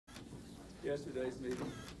yesterday's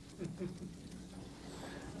meeting.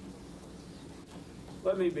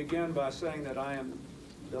 Let me begin by saying that I am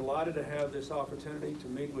delighted to have this opportunity to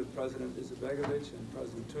meet with President Izetbegovic and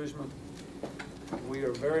President Tudjman. We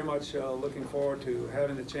are very much looking forward to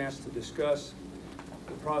having the chance to discuss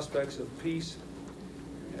the prospects of peace.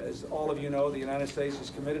 As all of you know, the United States is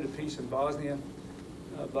committed to peace in Bosnia,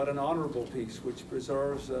 but an honorable peace which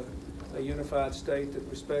preserves a unified state that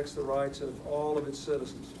respects the rights of all of its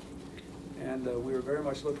citizens. And we are very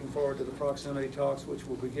much looking forward to the proximity talks, which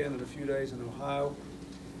will begin in a few days in Ohio.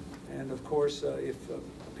 And of course, if a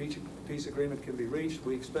peace agreement can be reached,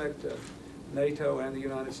 we expect NATO and the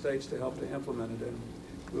United States to help to implement it, and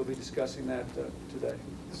we'll be discussing that today.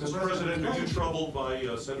 Mr. President, are you troubled by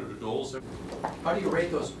Senator Dole's? How do you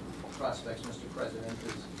rate those prospects, Mr. President? Do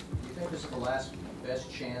you think this is the last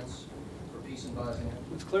best chance for peace in Bosnia?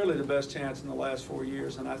 It's clearly the best chance in the last 4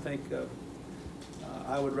 years, and I think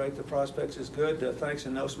I would rate the prospects as good, thanks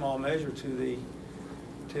in no small measure to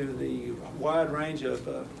the wide range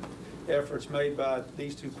of efforts made by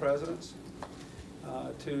these two presidents,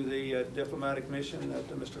 to the diplomatic mission that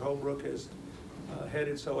Mr. Holbrooke has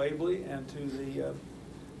headed so ably, and to the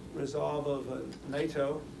resolve of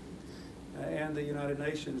NATO and the United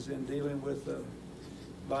Nations in dealing with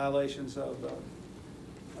violations of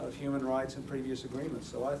human rights and previous agreements.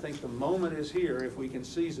 So I think the moment is here, if we can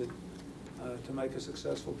seize it, to make a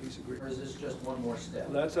successful peace agreement. Or is this just one more step?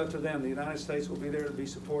 Well, that's up to them. The United States will be there to be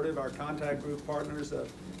supportive. Our contact group partners,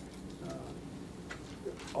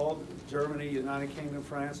 all Germany, United Kingdom,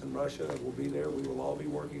 France, and Russia will be there. We will all be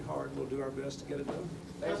working hard. We'll do our best to get it done.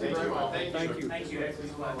 Thank you very much. Thank you. Thank you.